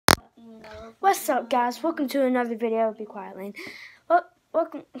What's up, guys? Welcome to another video. Be quiet, Lane.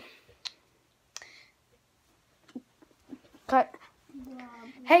 Welcome. Cut.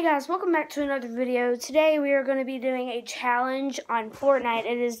 Hey guys, welcome back to another video. Today we are going to be doing a challenge on Fortnite.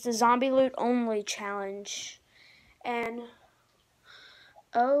 It is the zombie loot only challenge. And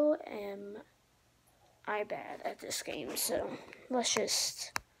oh, am I bad at this game, so let's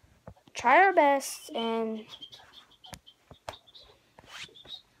just try our best and...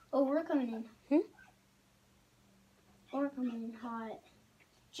 Oh, we're coming in. We're coming in hot.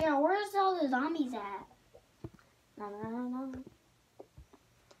 Cheryl, where's all the zombies at? No.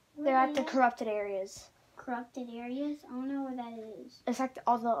 They're at the corrupted areas. Corrupted areas? I don't know where that is. It's like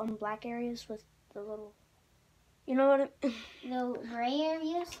all the black areas with the little... You know what The gray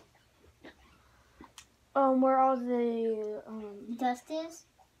areas? Where all the... Dust is?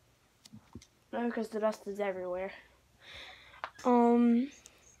 No, because the dust is everywhere.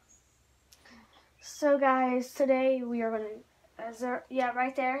 So guys, today we are gonna,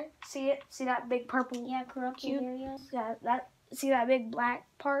 right there, see it? See that big purple? Yeah, corrupted cube? areas. Yeah, see that big black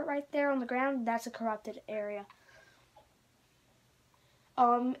part right there on the ground? That's a corrupted area.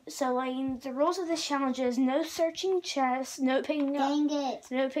 So Lane, the rules of this challenge is no searching chests, no picking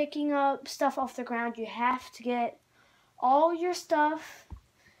up stuff off the ground. You have to get all your stuff.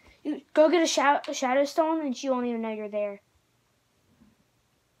 You go get a shadow stone and she won't even know you're there.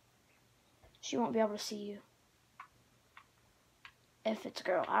 She won't be able to see you. If it's a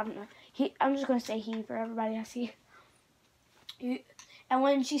girl, I don't know. I'm just going to say he for everybody I see. And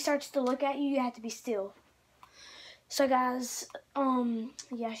when she starts to look at you, you have to be still. So guys,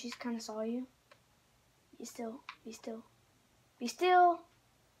 yeah, she's kind of saw you. Be still. Be still.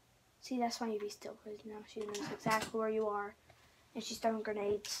 See, that's why you be still, because now she knows exactly where you are. And she's throwing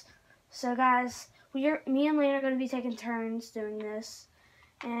grenades. So guys, me and Lane are going to be taking turns doing this.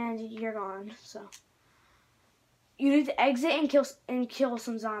 And you're gone, so you need to exit and kill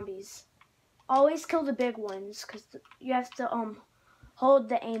some zombies. Always kill the big ones, because you have to hold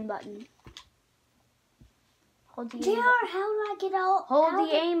the aim button. Hold the JR, how do I get out? Hold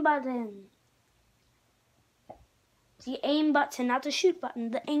the aim button. The aim button, not the shoot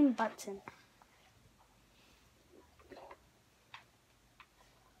button. The aim button.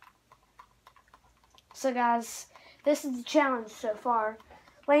 So guys, this is the challenge so far.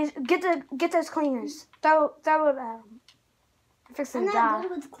 Lane, get those cleaners. Throw it at them. I'm not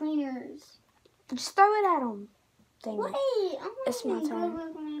good with cleaners. Just throw it at them. Wait, It's my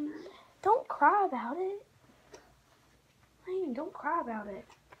turn. Don't cry about it. Lane, don't cry about it.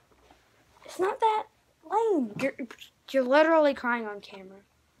 It's not that. Lane, you're literally crying on camera.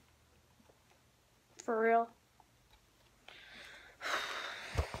 For real.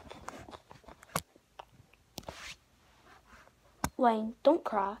 Lane, don't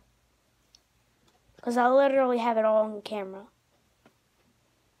cry. Because I literally have it all on camera.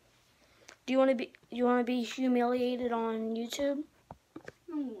 Do you want to be humiliated on YouTube?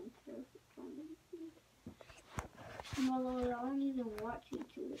 My Lord, I don't even watch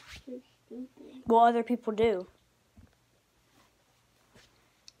YouTube. It's so stupid. Well, other people do.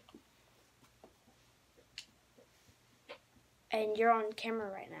 And you're on camera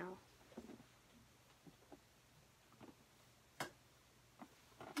right now.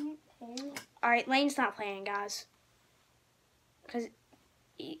 Alright, Lane's not playing, guys. Because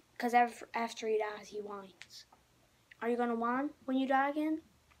after he dies, he whines. Are you going to whine when you die again?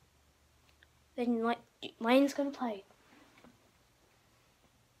 Then Lane's going to play.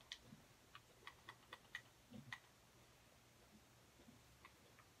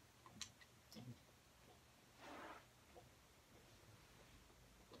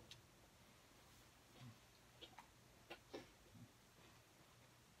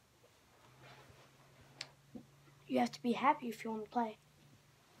 You have to be happy if you want to play.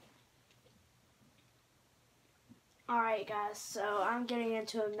 Alright guys, so I'm getting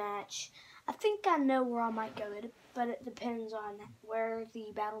into a match. I think I know where I might go, but it depends on where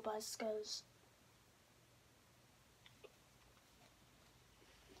the battle bus goes.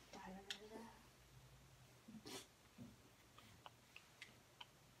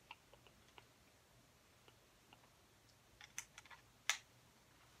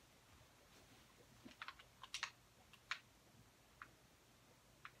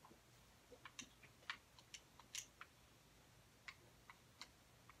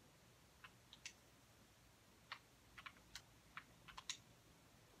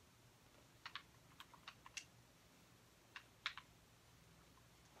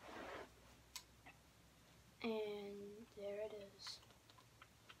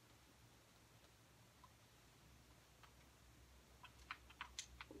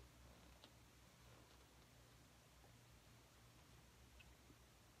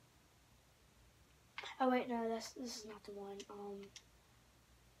 Oh wait, no, this is not the one.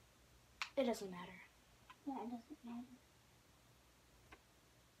 It doesn't matter. Yeah, it doesn't matter.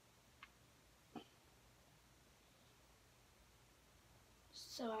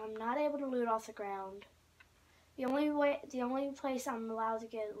 So I'm not able to loot off the ground. The only place I'm allowed to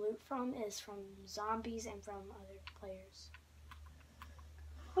get loot from is from zombies and from other players.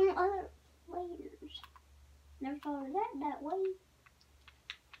 From other players. Never thought of that way.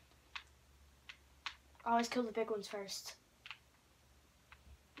 Always kill the big ones first.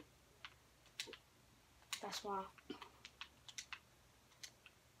 That's why.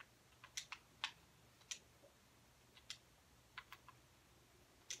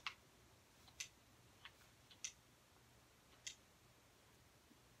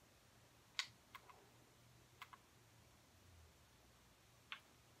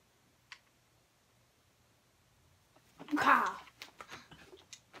 Ka.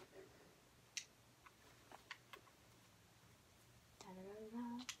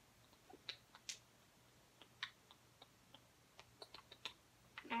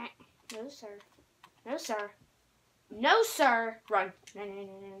 No, sir. No, sir. No, sir. Run. No, no, no,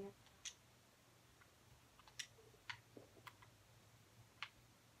 no, no.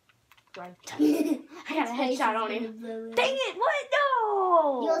 Run. I got a headshot on him. Dang it! What?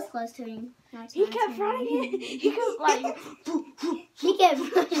 No! He was close to him. He kept running. He kept like. He kept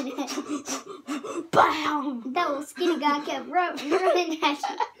running. Bam! That little skinny guy kept running at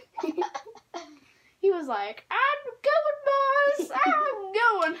you. He was like, I'm going, boys. I'm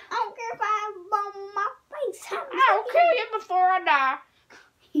going. I don't care if I have a bomb on my face. I'll kill you before I die.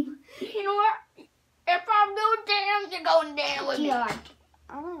 You know what? If I'm going down, you're going down with me. GR.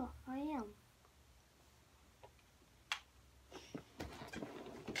 I know, I am.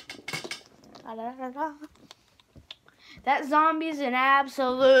 Da-da-da-da. That zombie's an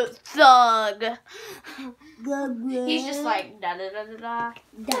absolute thug. He's just like da da da da da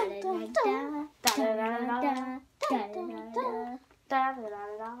da da da da.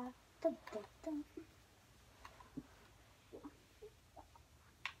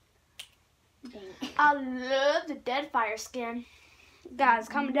 I love the Deadfire skin. Guys,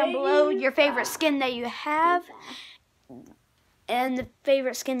 comment down below your favorite skin that you have and the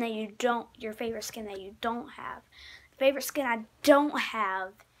favorite skin that you don't. Your favorite skin that you don't have. The favorite skin I don't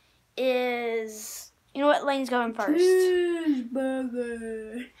have is, you know what? Lane's going first.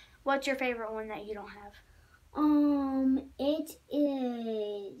 Cheeseburger. What's your favorite one that you don't have? It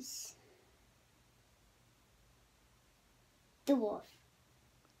is the wolf.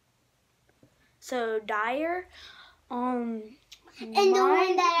 So Dyer, And the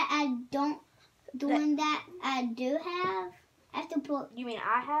one that I don't, the one that I do have, I have to put. You mean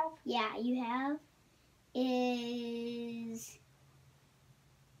I have? Yeah, you have. Is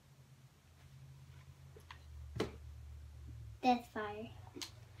Deathfire.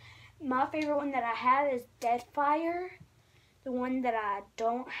 My favorite one that I have is Deadfire. The one that I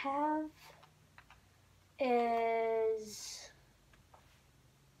don't have is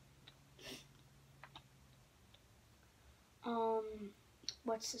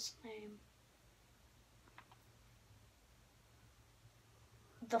what's his name?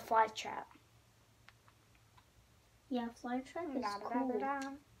 The Fly Trap. Yeah, Fly Trap is cool. Da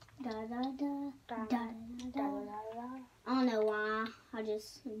da da da da. I don't know why. I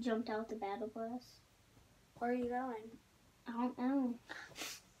just jumped out the battle bus. Where are you going? I don't know.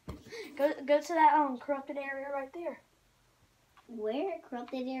 Go to that corrupted area right there. Where?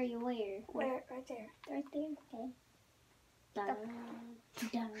 Corrupted area where? Where? Right there. Right there? Okay. Da,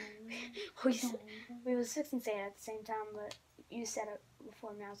 da, We was fixing to say it at the same time, but you said it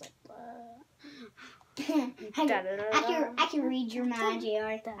before me. I was like, I can read your mind, JR.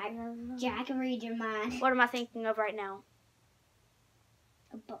 I can read your mind. What am I thinking of right now?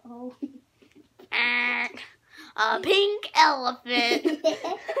 A butthole. A pink elephant.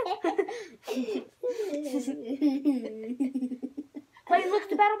 Wait, look at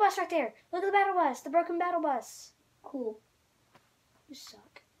the battle bus right there. Look at the battle bus. The broken battle bus. Cool. You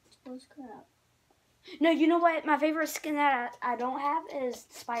suck. Those crap. No, you know what? My favorite skin that I don't have is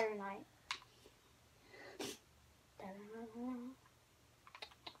Spider Knight.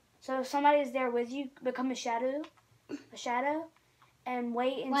 So if somebody is there with you, become a shadow, and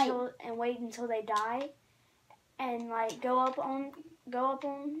wait until they die, and like go up on,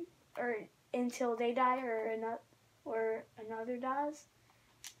 or until they die or another dies,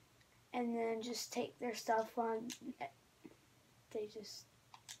 and then just take their stuff on.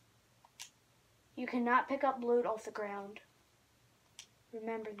 You cannot pick up loot off the ground.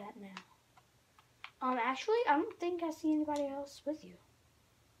 Remember that now. Actually, I don't think I see anybody else with you.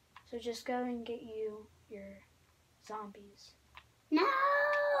 So just go and get you your zombies. No!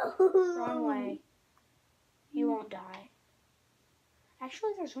 Wrong way. You won't die.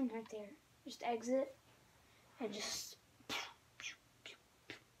 Actually, there's one right there. Just exit and just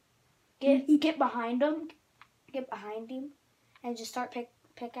get behind him. Get behind him and just start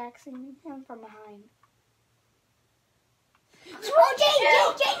pickaxing him from behind. What did you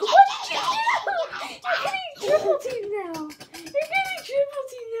do? You're getting triple team now. You're getting triple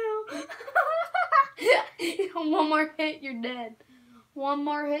team now. One more hit, you're dead. One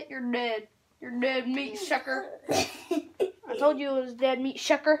more hit, you're dead. You're dead meat sucker. I told you it was dead meat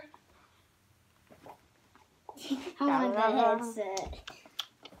sucker. I want the headset.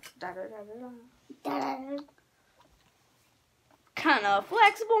 Kind of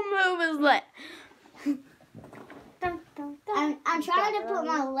flexible move is that? I'm trying to put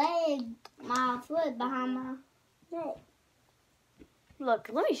my foot behind my leg. Look,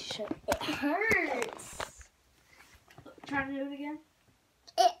 let me show you. It hurts. Try to do it again.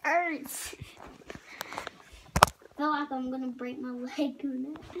 It hurts. I feel like I'm gonna break my leg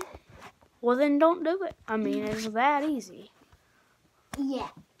doing it. Well, then don't do it. I mean, it's that easy. Yeah,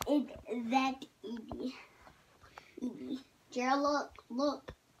 it's that easy. Gerald,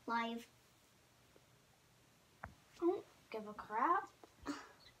 look, live. Don't give a crap.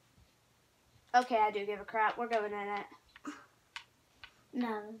 Okay, I do give a crap. We're going in it.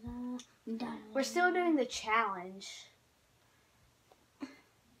 No. We're still doing the challenge.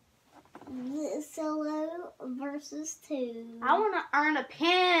 Solo versus 2. I want to earn a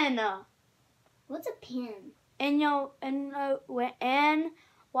pin. What's a pin? NYOB.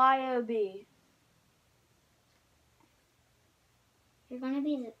 You're gonna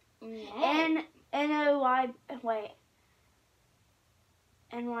be the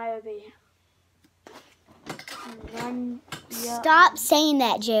NYOB. Stop saying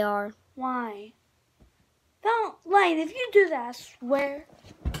that, JR. Why? Don't, Lane, if you do that, I swear.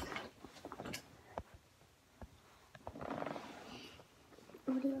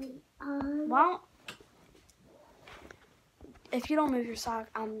 Well, if you don't move your sock,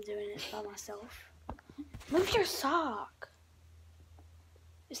 I'm doing it by myself. Move your sock.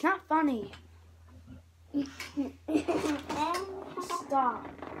 It's not funny. Stop.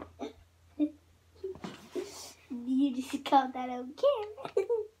 You just called that on camera.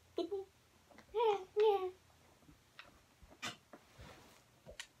 Yeah.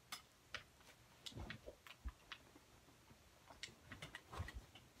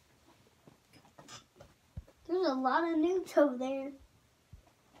 There's a lot of noobs over there.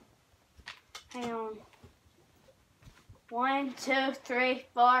 Hang on. 1, 2, 3,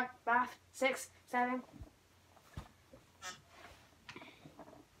 4, 5, 6, 7.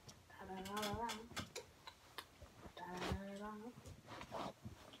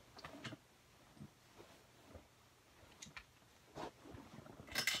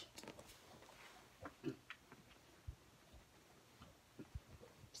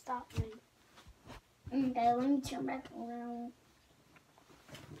 Stop me. Okay, let me turn back around.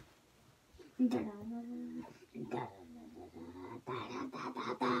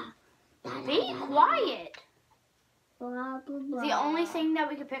 Be quiet. Blah, blah, blah. The only thing that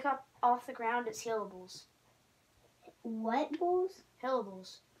we can pick up off the ground is healables. What bulls?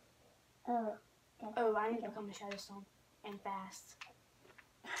 Healables. Oh. Okay. Oh, I need to become a Shadow Stone. And fast.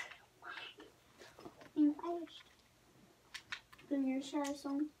 And fast. Bring your Shadow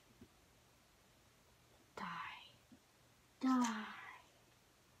Stone. Die.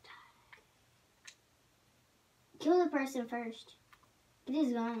 Kill the person first. Get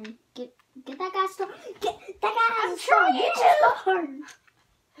his gun. Get that guy started. Get that guy. I'm trying to.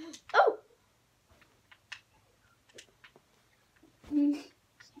 Oh.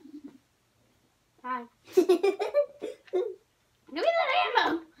 Hi. Give me that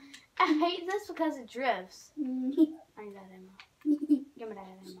ammo. I hate this because it drifts. I need that ammo. Give me that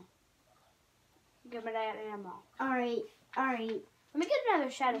ammo. Give me that ammo. Alright. Let me get another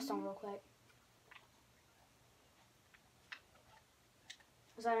Shadow Stone real quick.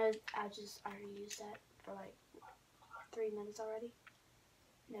 Because I know I already used that for like 3 minutes already.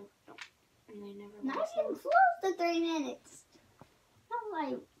 No. And they never Not last even long. close to 3 minutes. That was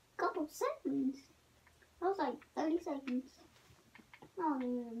like a couple seconds. That was like 30 seconds. Not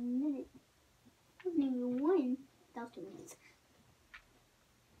even a minute. That wasn't even one. That was 2 minutes.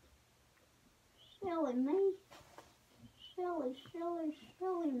 Silly me.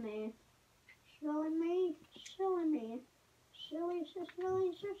 Silly me. Silly me.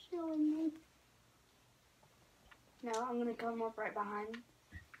 Silly me. No, I'm going to come up right behind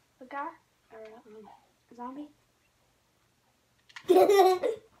a guy. Or a zombie.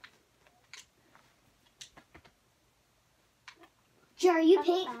 JR, you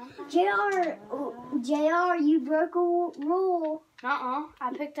picked. JR, you broke a rule.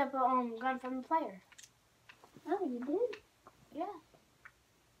 I picked up a gun from the player. Oh, you did? Yeah.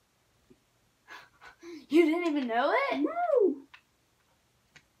 You didn't even know it? No.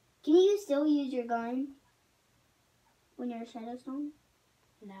 Can you still use your gun when you're a Shadow Stone?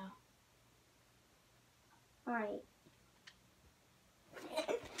 No. Alright.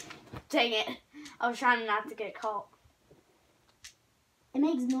 Dang it. I was trying not to get caught. It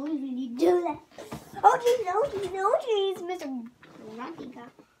makes noise when you do that. Oh jeez, Mr. Grumpy guy.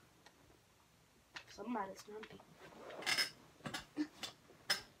 Somebody's grumpy.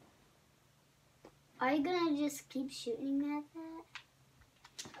 Are you gonna just keep shooting at that?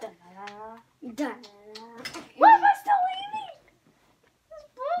 Dun. Why am I still leaving? This is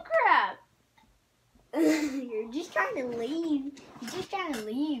bullcrap. You're just trying to leave. You're just trying to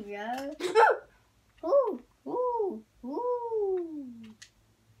leave, yo. Ooh.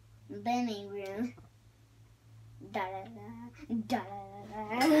 That ain't real.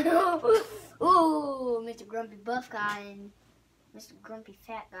 Ooh, Mr. Grumpy Buff Guy and Mr. Grumpy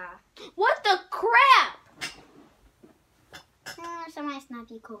Fat Guy. What the crap? Somebody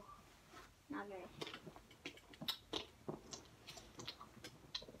snapped you cool. Not very.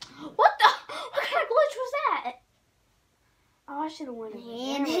 What kind of glitch was that? Oh, I should have won it.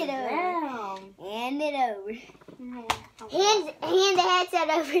 Hand it over. Yeah, Hand the headset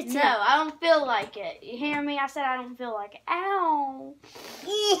over to no, I don't feel like it. You hear me? I said I don't feel like it. Ow.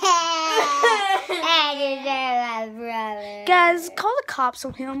 I deserve my brother. Guys, call the cops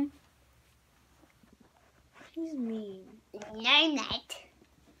on him. He's mean. No, I'm not.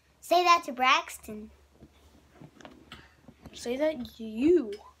 Say that to Braxton. Say that to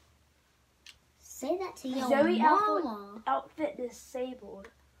you. Say that to your Zoe mama. outfit disabled.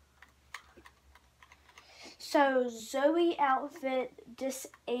 So Zoe outfit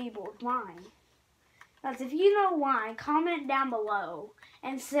disabled. Why? Guys, if you know why, comment down below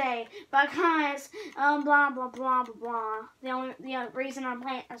and say because blah blah blah blah blah. The only reason I'm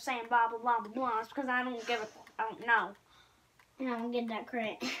saying blah blah blah blah blah is because I don't know. And I don't get that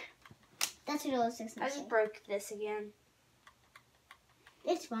credit. That's what it was. I just broke this again.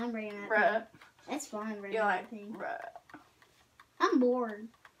 It's fun bringing that Bruh. thing. It's fun bringing You're that like, thing. bruh. I'm bored.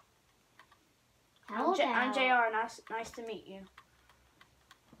 I'm JR. Nice to meet you.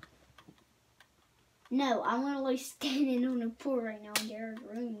 No, I'm literally standing on the pool right now in Jared's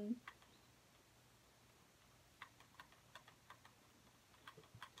room.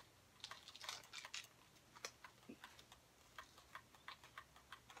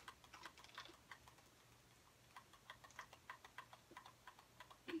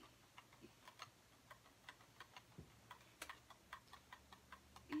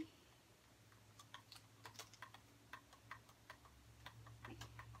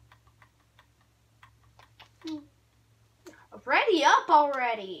 Ready up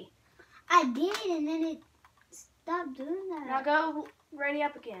already. I did, and then it stopped doing that. Now go ready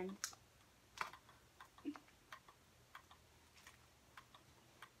up again.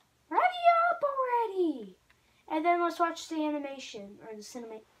 Ready up already. And then let's watch the animation or the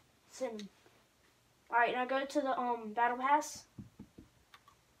cinema. Alright, now go to the battle pass.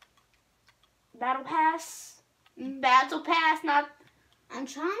 Battle pass. Battle pass, not. I'm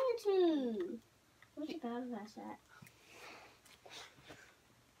trying to. What's the battle pass at?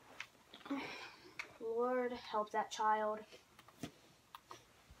 Lord, help that child.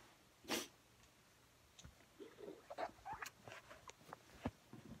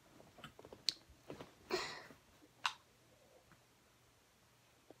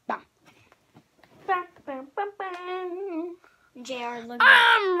 JR, look.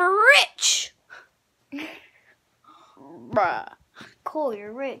 I'm rich. Bruh. Cool,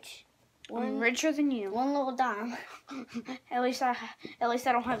 you're rich. I'm richer than you. One little dime. At least I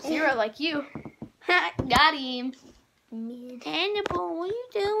don't have zero like you. Got him. Hannibal, what are you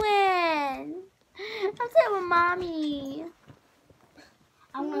doing? I'm sitting with mommy.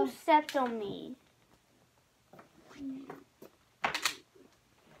 I'm gonna step on me.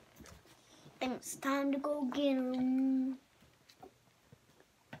 And it's time to go get him.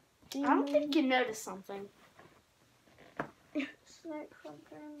 I don't think you noticed something.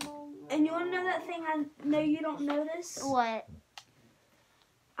 And you want to know that thing I know you don't notice? What?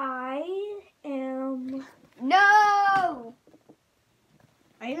 I am... No!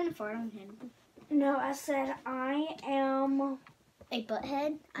 Are you gonna fart on him? No, I said I am... A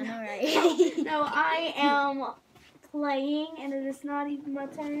butthead? I know, right? No, I am playing and it is not even my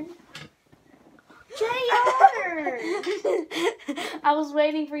turn. JR! I was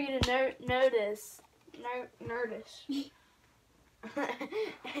waiting for you to notice. Notice.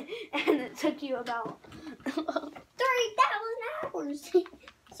 And it took you about 3,000 hours.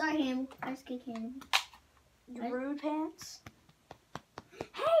 Sorry, Hannibal. I just kicked Hannibal. rude pants.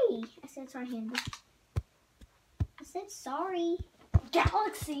 Hey! I said sorry, Hannibal. I said sorry.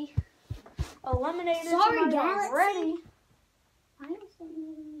 Galaxy. Eliminated Sorry, somebody Galaxy. already.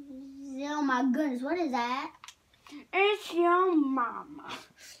 Oh my goodness, what is that? It's your mama.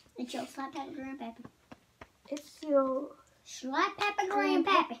 It's your slap papa grandpappy. It's your Slap papa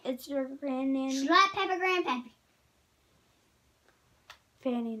grandpappy. It's your granddaddy. Slap papa grandpappy.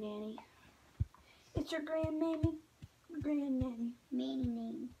 Fanny nanny. It's your grandmammy. Granddaddy. Manny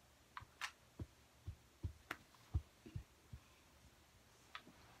name.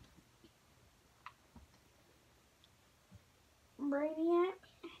 Brainiac.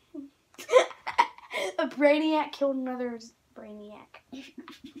 A Brainiac killed another Brainiac.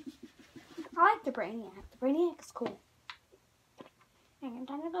 I like the Brainiac. The Brainiac is cool. I'm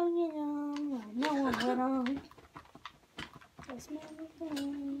time to go get him. No one but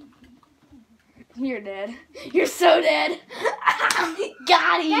him. You're dead. You're so dead.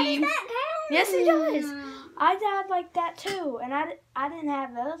 Got him. That does not count. Yes, he does. I died like that too, and I didn't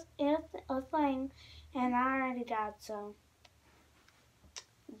have a thing, and I already died. So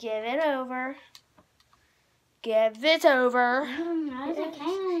give it over. Give it over. That doesn't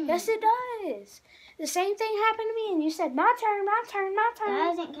count. Yes, it does. The same thing happened to me, and you said my turn, my turn, my turn.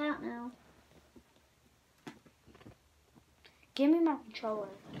 That doesn't count now. Give me my controller.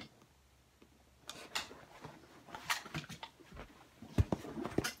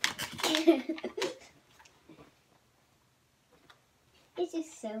 It's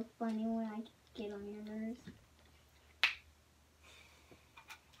just so funny when I get on your nerves.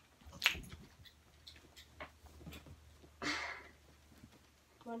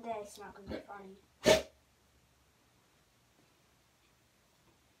 One day it's not going to be funny.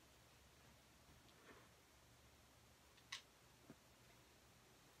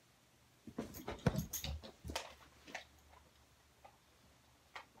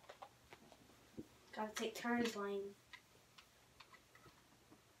 Gotta take turns, Lane.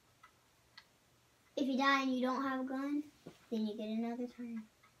 If you die and you don't have a gun, then you get another turn.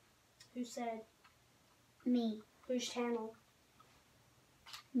 Who said? Me. Whose channel?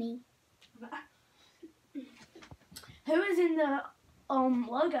 Me. Who is in the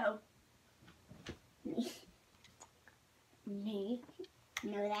logo? Me. Me.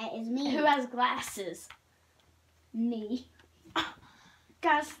 No, that is me. Who has glasses? Me.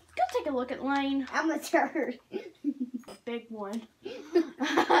 Guys, go take a look at Lane. I'm a turd. A big one.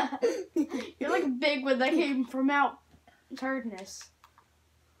 You're like a big one that came from out turdness.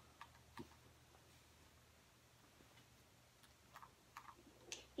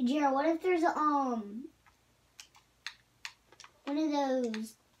 Jared, what if there's a one of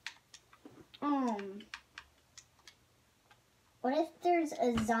those what if there's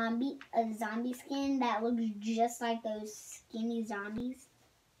a zombie skin that looks just like those skinny zombies?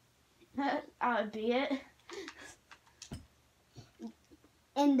 I would be it.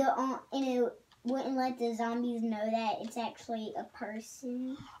 And it wouldn't let the zombies know that it's actually a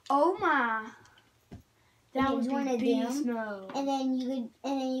person. Oh my! That And would it's be one of beast them. mode. And then you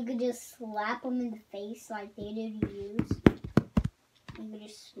could just slap them in the face like they do to you. You could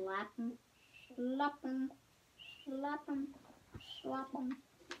just slap them, slap them, slap them, slap them.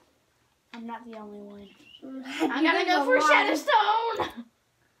 I'm not the only one. I I gotta go for Shadowstone.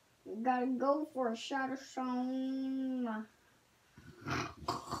 Gotta go for a Shadowstone.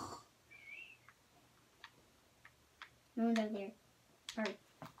 No one's over there. Hurry.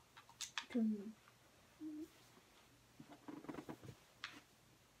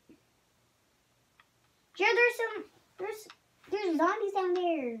 Jared, there's zombies down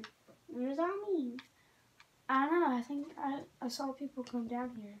there. There's zombies. I don't know. I think I saw people come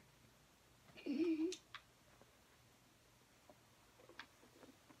down here.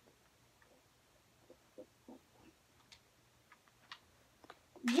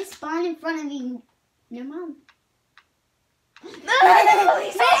 Just spawn in front of you. Never mind. No! They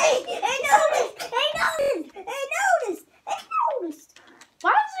noticed.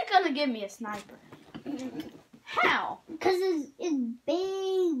 Why is it gonna give me a sniper? How? Because it's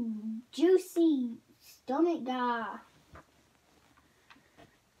big, juicy stomach guy.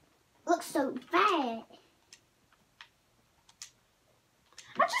 Looks so fat.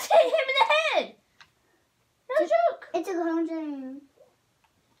 I just hit him in the head. No joke. It's a 100.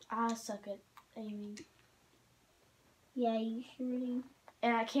 I suck at aiming. Yeah, you sure do.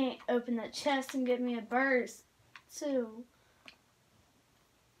 And I can't open that chest and get me a burst, too.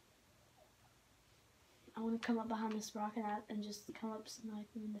 I want to come up behind this rock and just come up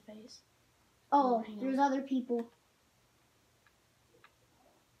snipe him in the face. Oh, hang there's on. other people.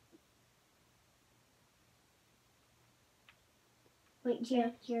 Wait, GR.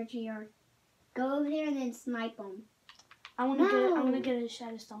 Go over there and then snipe them. I want to get a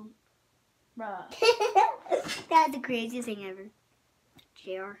shadow stone. Bruh. That's the craziest thing ever.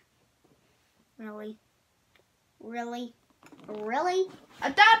 GR. Really? Really? Really? I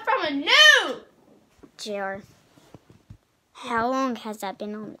died from a noob! GR. How long has that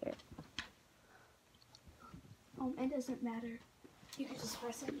been on there? It doesn't matter. You can just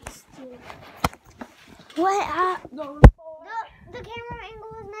press it and steal it. What? The camera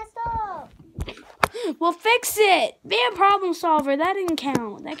angle is messed up. Well, fix it. Be a problem solver. That didn't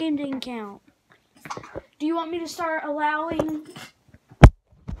count. That game didn't count. Do you want me to start allowing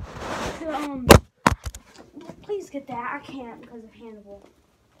please get that. I can't because of Hannibal.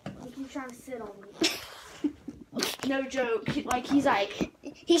 He keeps trying to sit on me. No joke. He's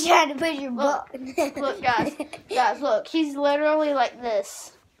trying to push your butt. Look, guys, look. He's literally like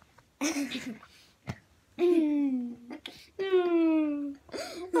this. I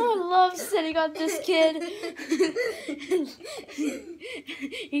love sitting on this kid.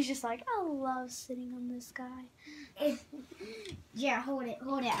 He's just like, I love sitting on this guy. Yeah, hold it.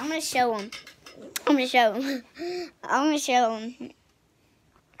 I'm gonna show him.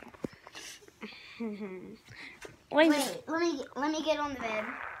 Wait, let me get on the bed.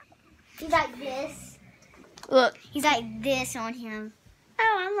 He's like this. Look. He's like this on him.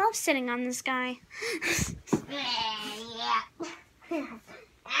 Oh, I love sitting on this guy. Yeah. I'm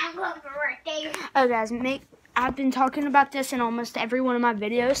going for birthday. Oh, guys, I've been talking about this in almost every one of my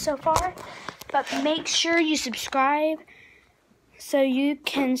videos so far, but make sure you subscribe so you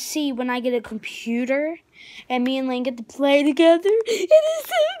can see when I get a computer and me and Lane get to play together. It is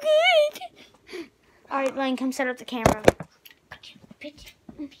so good. All right, Lane, come set up the camera.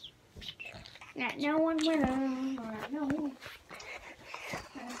 No one winner.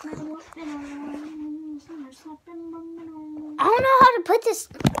 I don't know how to put this.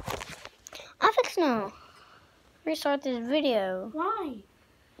 I fix now. Restart this video. Why?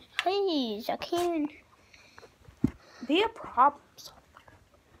 Please, I can't. Be a problem solver.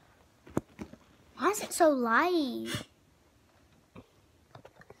 Why is it so light?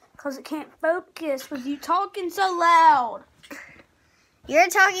 Because it can't focus with you talking so loud. You're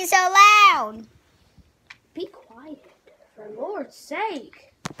talking so loud. Be quiet, for Lord's sake.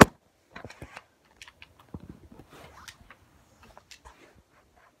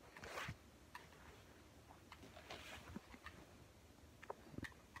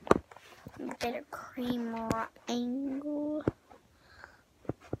 Better cream or angle.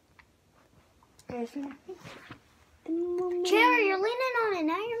 Cherry, you're leaning on it.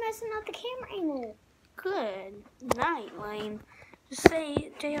 Now you're messing up the camera angle. Good night, Lane. Just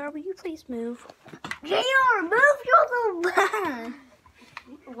say, JR, will you please move? JR, move your little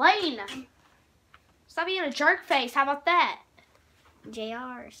Lane! Stop being a jerk face. How about that?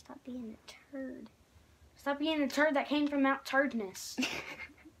 JR, stop being a turd. Stop being a turd that came from Mount Turdness.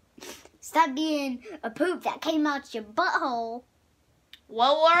 Stop being a poop that came out your butthole.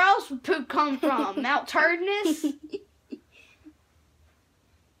 Well, where else would poop come from? Mount Turdness?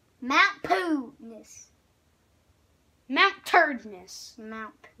 Mount Poopness. Mount Turdness.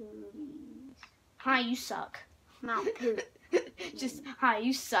 Mount Poopness. Hi, you suck. Mount Poop. Just, hi,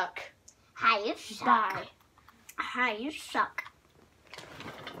 you suck. Hi, you suck. Bye. Hi, you suck.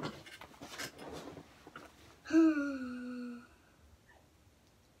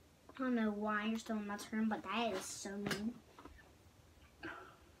 I don't know why you're still in my turn, but that is so mean.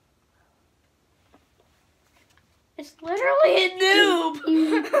 It's literally a noob.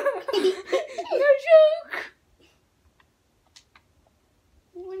 No joke.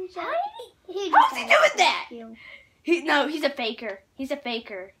 How's he doing that? He's a faker. He's a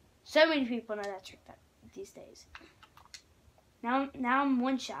faker. So many people know that trick these days. Now I'm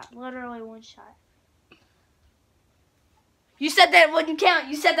one shot. Literally one shot. You said that wouldn't count.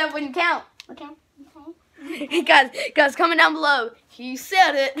 You said that wouldn't count. Okay. Hey, guys, comment down below. He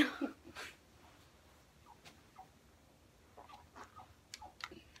said it.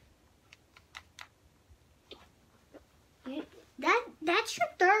 That's your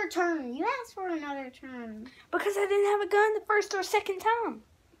third turn. You asked for another turn. Because I didn't have a gun the first or second time.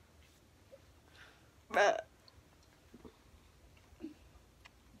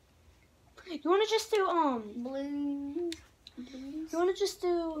 You want to just do Blues. You want to just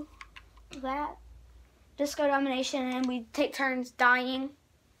do that? Disco domination, and we take turns dying.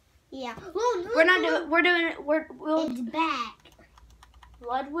 Yeah. We're not doing. We're doing it. We'll. It's back.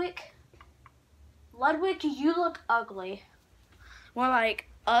 Ludwig. Ludwig, you look ugly. More like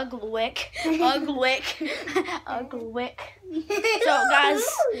Ugwick. Ugwick. Ugwick.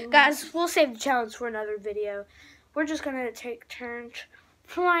 So, guys, we'll save the challenge for another video. We're just going to take turns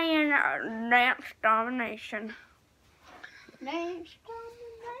playing Dance Domination. Dance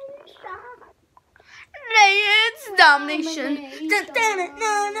Domination.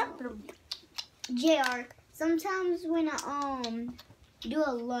 JR, sometimes when I do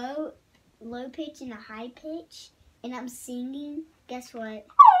a low pitch and a high pitch and I'm singing, guess what?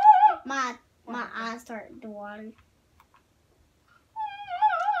 My eyes start to water.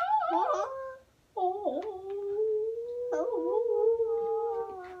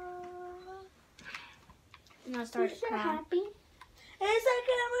 And I started crying. Happy. It's like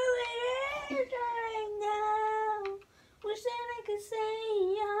I'm away right now. Wish that I could say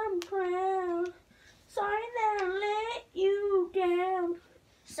I'm proud. Sorry that I let you down.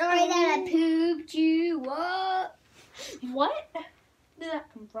 Sorry that I pooped you up. What? Where did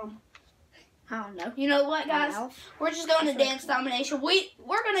that come from? I don't know. You know what, guys? Wow. We're just going to Dance Domination.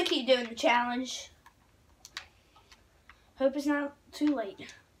 We're gonna keep doing the challenge. Hope it's not too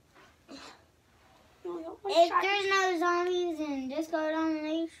late. If there's no zombies in Disco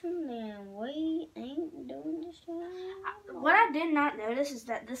Domination, then we ain't doing this challenge. What I did not notice is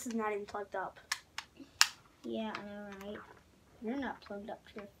that this is not even plugged up. Yeah, I know, right? You're not plugged up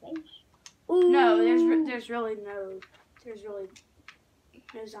to your face. Ooh. No, there's really no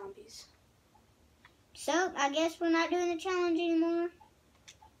zombies. So, I guess we're not doing the challenge anymore.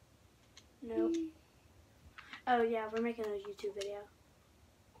 Nope. Oh yeah, we're making a YouTube video.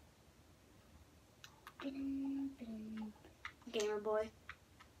 Gamer boy.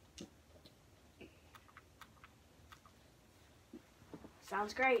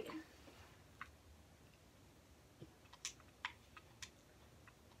 Sounds great.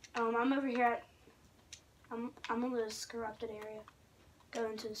 I'm over here at I'm in this corrupted area. Go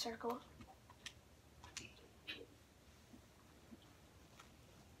into the circle.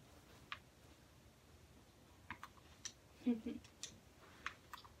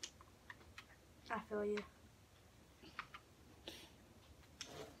 I feel you.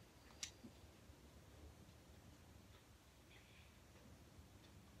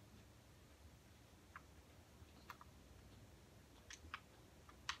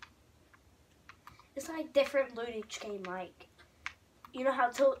 It's like different loot each game. Like, you know how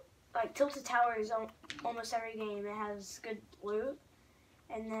Tilted Tower is almost every game it has good loot,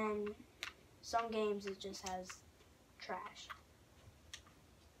 and then some games it just has trash.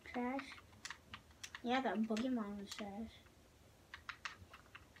 Trash? Yeah, that Pokemon was trash.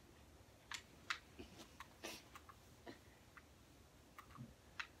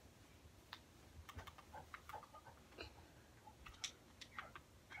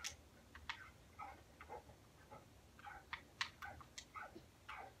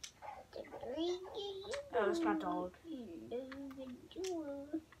 Oh, it's my dog.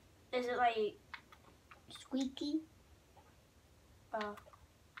 Is it like Squeaky?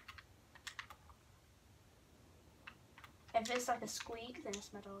 If it's like a squeak, then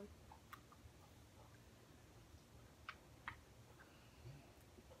it's my dog.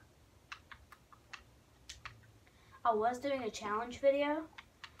 I was doing a challenge video,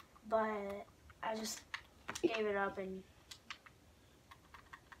 but I just gave it up and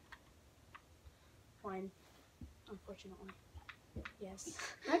won, unfortunately. Yes.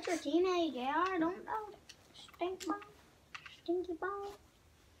 What's your teammate, JR? I don't know. Stink bomb? Stinky bomb?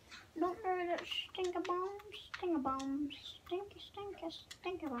 Don't know that stinky bomb? Stinky bomb? Stinky, stinky,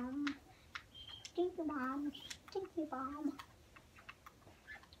 stinky bomb? Stinky bomb? Stinky bomb?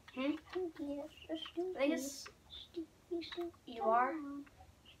 Stinky, it's a stinky. I think it's Stinky, stinky. you are.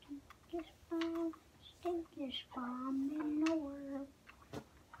 Stinkiest bomb in the world.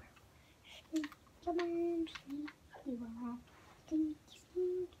 Stinky bomb, stinky bomb. Stinky,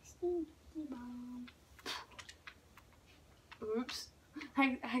 stinky, stinky bomb. Oops.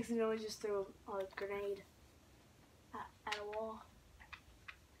 I accidentally just threw a grenade at a wall.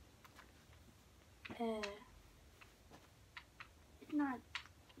 Not.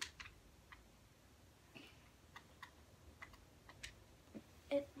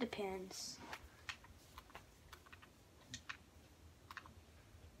 It depends.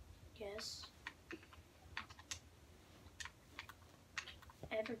 Yes.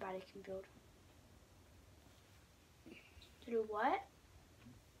 Everybody can build. To do what?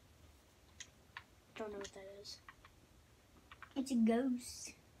 Don't know what that is. It's a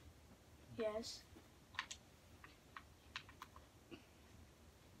ghost. Yes.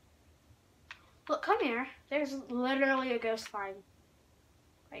 Look, come here. There's literally a ghost flying.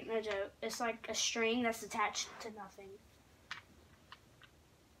 Like, no joke. It's like a string that's attached to nothing.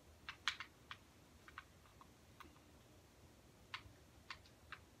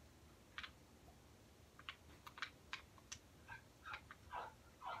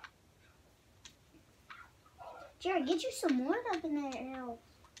 Jared, get you some wood up in there, Al.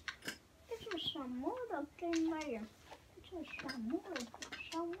 Get you some wood up in there. Get you some wood.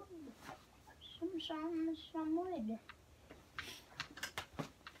 Some wood. Some wood.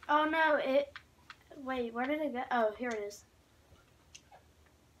 Oh no, wait, where did it go? Oh, here it is.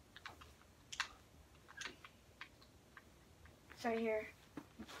 It's right here.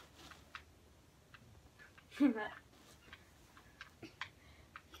 No.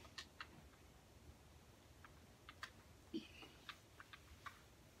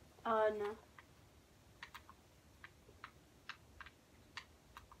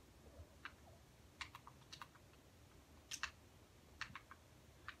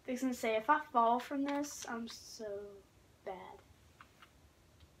 I was gonna say, if I fall from this, I'm so bad.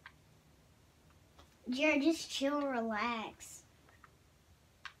 Jared, just chill, relax.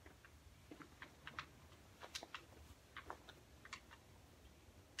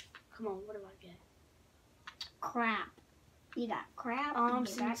 Come on, what do I get? Crap. You got crap. You got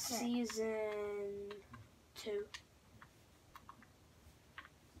Since crap. season 2.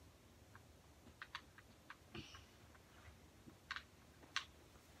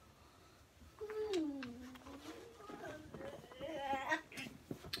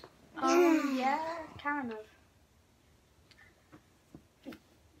 Yeah, kind of.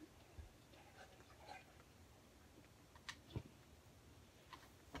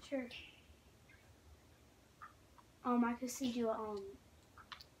 Sure. I could send you a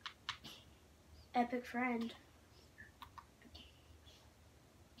epic friend,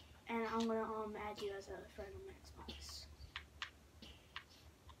 and I'm gonna add you as a friend on Xbox.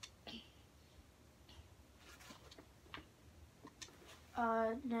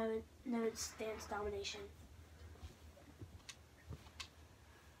 No, it's Dance Domination.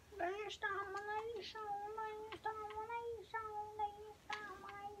 Dance domination.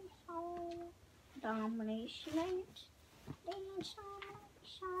 Domination. Dance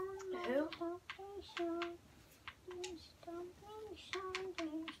domination. Who? Dance domination. Dance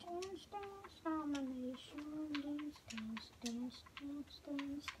domination.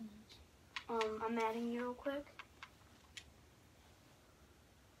 Dance. I'm adding you real quick.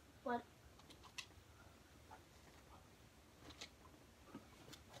 What?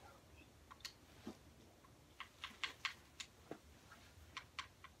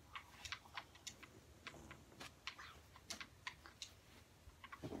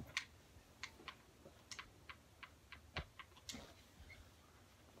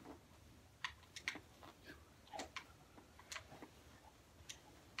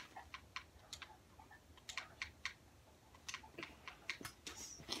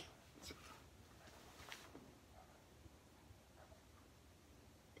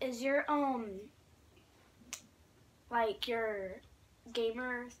 Is your like your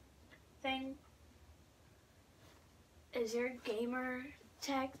gamer thing? Is your gamer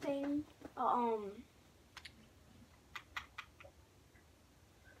tag thing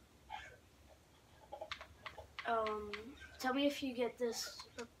tell me if you get this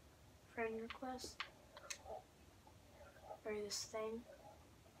friend request or this thing.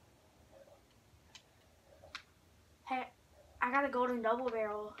 Hey, I got a golden double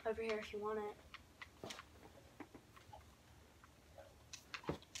barrel over here if you want it.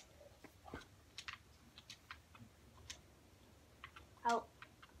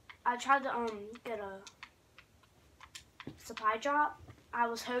 I tried to get a supply drop. I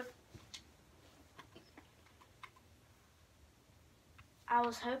was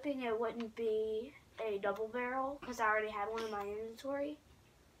hoping it wouldn't be a double barrel because I already had one in my inventory.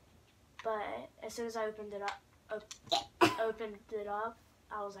 But as soon as I opened it up,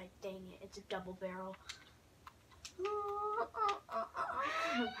 I was like, dang it, it's a double barrel.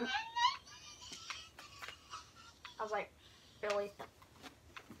 I was like, really?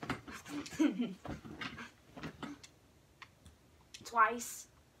 Twice.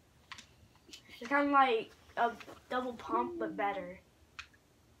 It's kind of like a double pump, but better.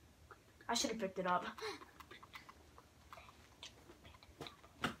 I should have picked it up.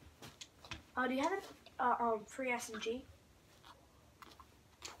 Oh, do you have a free SMG?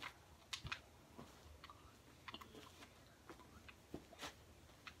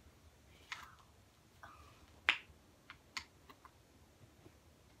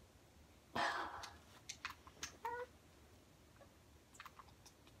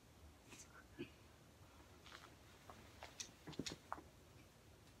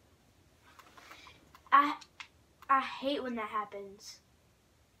 hate when that happens.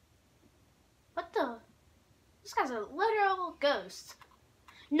 What the? This guy's a literal ghost.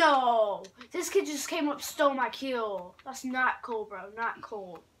 No! This kid just came up, stole my kill. That's not cool, bro. Not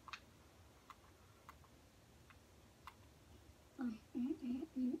cool.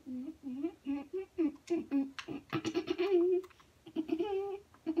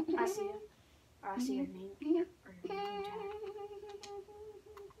 I see you. I see your name. Or your name tag.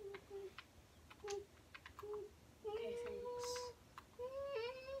 Okay, thanks.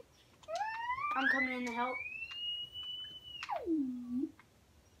 I'm coming in to help.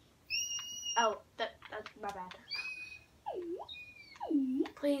 Oh, that's my bad.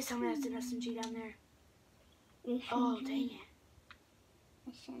 Please tell me that's an SMG down there. Oh, dang it.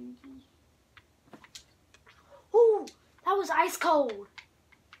 Ooh, that was ice cold.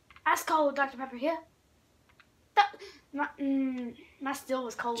 Ice cold, Dr. Pepper, here. My still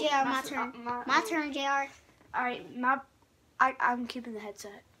was cold. JR, my turn. My turn, JR. Alright, I'm keeping the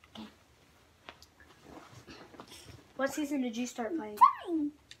headset. Okay. What season did you start playing?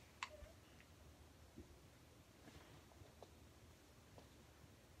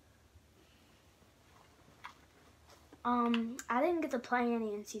 I didn't get to play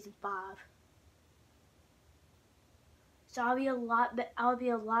any in season 5. So I would be a lot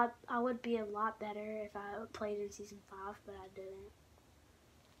better if I played in season 5, but I didn't.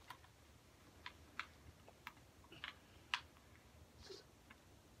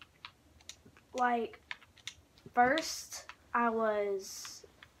 Like, first I was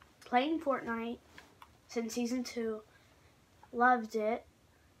playing Fortnite since season 2, loved it,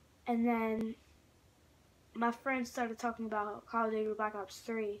 and then my friends started talking about Call of Duty Black Ops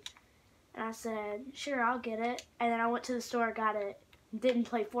 3, and I said, sure, I'll get it. And then I went to the store, got it, didn't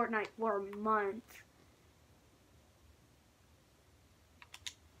play Fortnite for a month.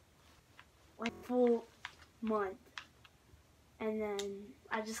 Like, full month. And then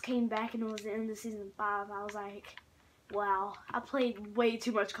I just came back and it was the end of season 5. I was like, wow, I played way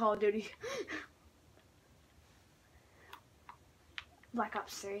too much Call of Duty. Black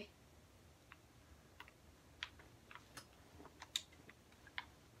Ops 3.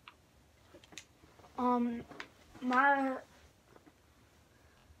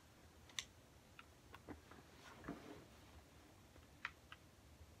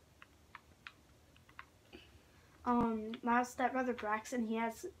 My stepbrother Braxton, he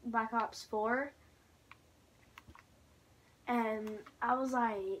has Black Ops 4, and I was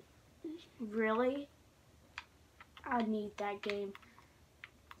like, really? I need that game.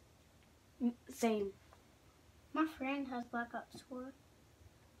 Same. My friend has Black Ops 4.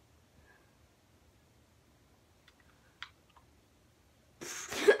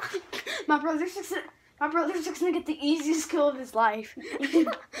 My brother's just gonna get the easiest kill of his life. It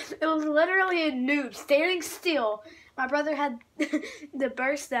was literally a noob standing still. My brother had the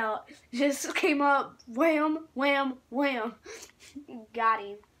burst out. Just came up, wham, wham, wham. Got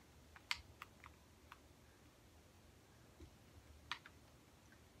him.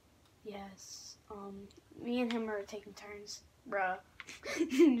 Yes. Me and him are taking turns, bruh.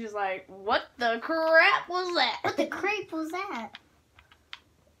 Just like, what the crap was that? What the crap was that?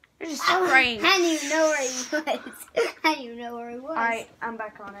 There's just spraying. I didn't even know where he was. I didn't even know where he was. Alright, I'm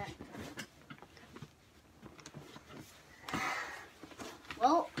back on it.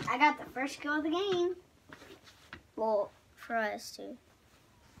 Well, I got the first kill of the game. Well, for us too.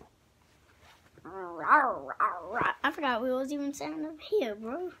 I forgot we was even sound up here,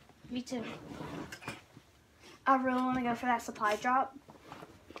 bro. Me too. I really want to go for that supply drop,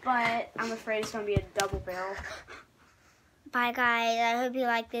 but I'm afraid it's going to be a double barrel. Bye, guys. I hope you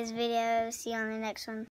like this video. See you on the next one.